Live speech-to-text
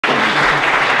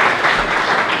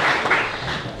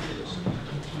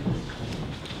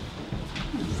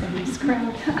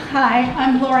Hi,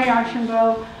 I'm Laurie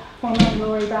Archambault, formerly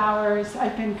Laurie Bowers.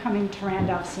 I've been coming to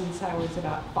Randolph since I was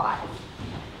about 5.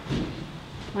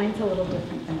 Mine's a little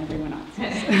different than everyone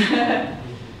else's.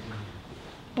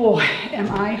 Boy,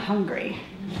 am I hungry.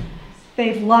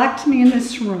 They've locked me in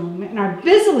this room and are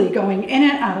busily going in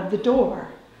and out of the door.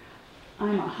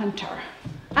 I'm a hunter.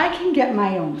 I can get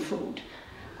my own food.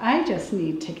 I just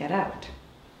need to get out.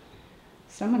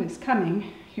 Someone is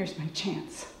coming. Here's my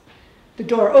chance. The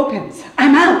door opens.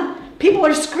 I'm out. People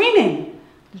are screaming.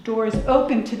 The door is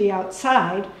open to the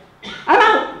outside. I'm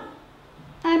out.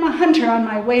 I'm a hunter on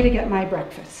my way to get my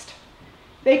breakfast.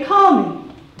 They call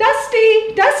me,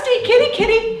 Dusty, Dusty, kitty,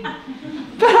 kitty.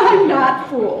 But I'm not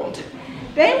fooled.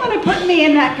 They want to put me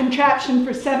in that contraption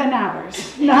for 7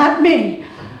 hours. Not me.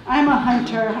 I'm a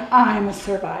hunter. I'm a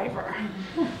survivor.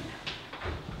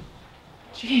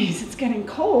 Geez, it's getting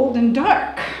cold and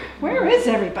dark. Where is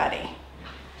everybody?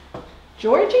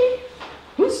 Georgie?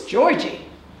 Who's Georgie?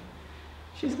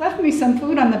 She's left me some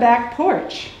food on the back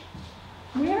porch.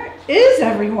 Where is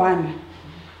everyone?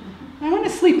 I want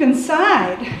to sleep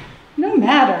inside. No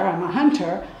matter, I'm a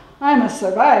hunter. I'm a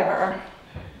survivor.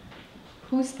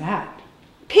 Who's that?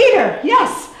 Peter,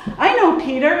 yes, I know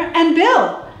Peter and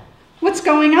Bill. What's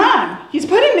going on? He's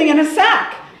putting me in a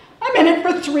sack. I'm in it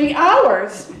for 3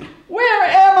 hours. Where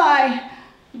am I?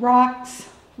 Rocks,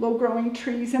 low-growing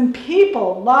trees, and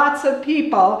people, lots of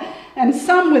people, and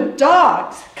some with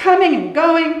dogs, coming and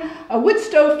going, a wood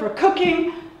stove for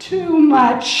cooking. Too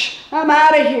much. I'm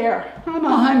out of here. I'm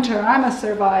a hunter. I'm a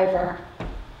survivor.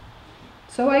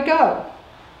 So I go.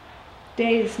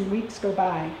 Days and weeks go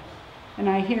by, and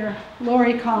I hear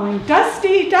Laurie calling,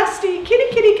 Dusty, Dusty,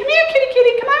 kitty, kitty, come here, kitty,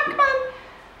 kitty, come on, come on.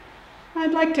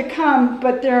 I'd like to come,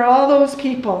 but there are all those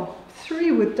people,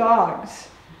 3 with dogs.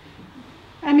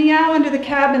 I meow into the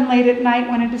cabin late at night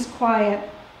when it is quiet.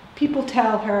 People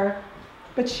tell her,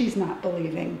 but she's not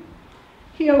believing.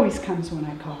 He always comes when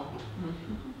I call.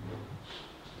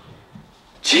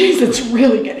 Geez, it's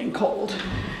really getting cold.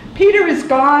 Peter is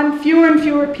gone, fewer and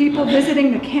fewer people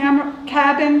visiting the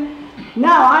cabin.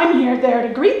 Now I'm there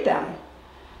to greet them.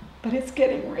 But it's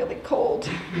getting really cold.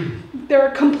 There are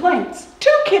complaints. 2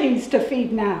 kitties to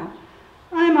feed now.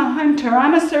 I'm a hunter,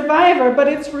 I'm a survivor, but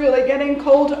it's really getting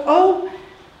cold. Oh,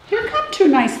 here come 2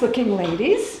 nice-looking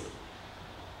ladies.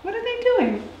 What are they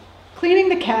doing? Cleaning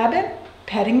the cabin?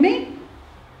 Petting me?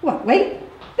 What, wait,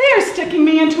 they are sticking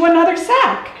me into another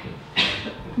sack.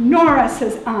 Nora,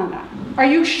 says Anna, are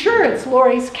you sure it's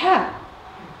Laurie's cat?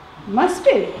 Must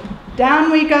be. Down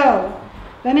we go.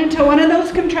 Then into one of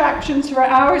those contraptions for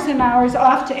hours and hours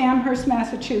off to Amherst,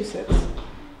 Massachusetts.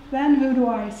 Then who do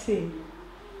I see?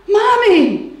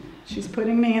 Mommy! She's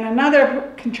putting me in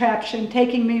another contraption,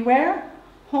 taking me where?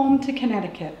 Home to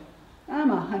Connecticut.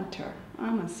 I'm a hunter.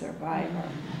 I'm a survivor.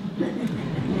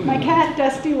 My cat,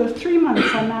 Dusty, lived 3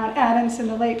 months on Mount Adams in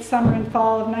the late summer and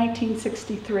fall of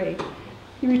 1963.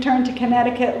 He returned to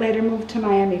Connecticut, later moved to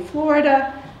Miami,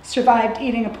 Florida, survived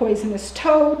eating a poisonous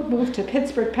toad, moved to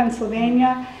Pittsburgh,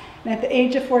 Pennsylvania, and at the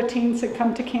age of 14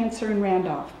 succumbed to cancer in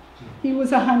Randolph. He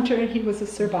was a hunter, he was a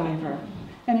survivor,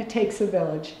 and it takes a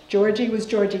village. Georgie was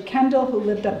Georgie Kendall, who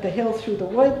lived up the hill through the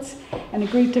woods and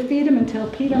agreed to feed him until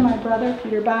Peter, my brother,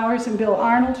 Peter Bowers, and Bill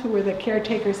Arnold, who were the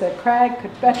caretakers at Crag,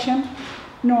 could fetch him.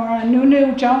 Nora,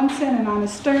 Nunu Johnson, and Anna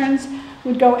Stearns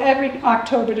would go every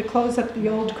October to close up the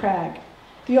old Crag.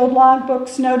 The old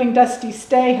logbooks noting Dusty's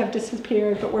stay have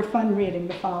disappeared, but were fun reading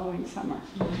the following summer.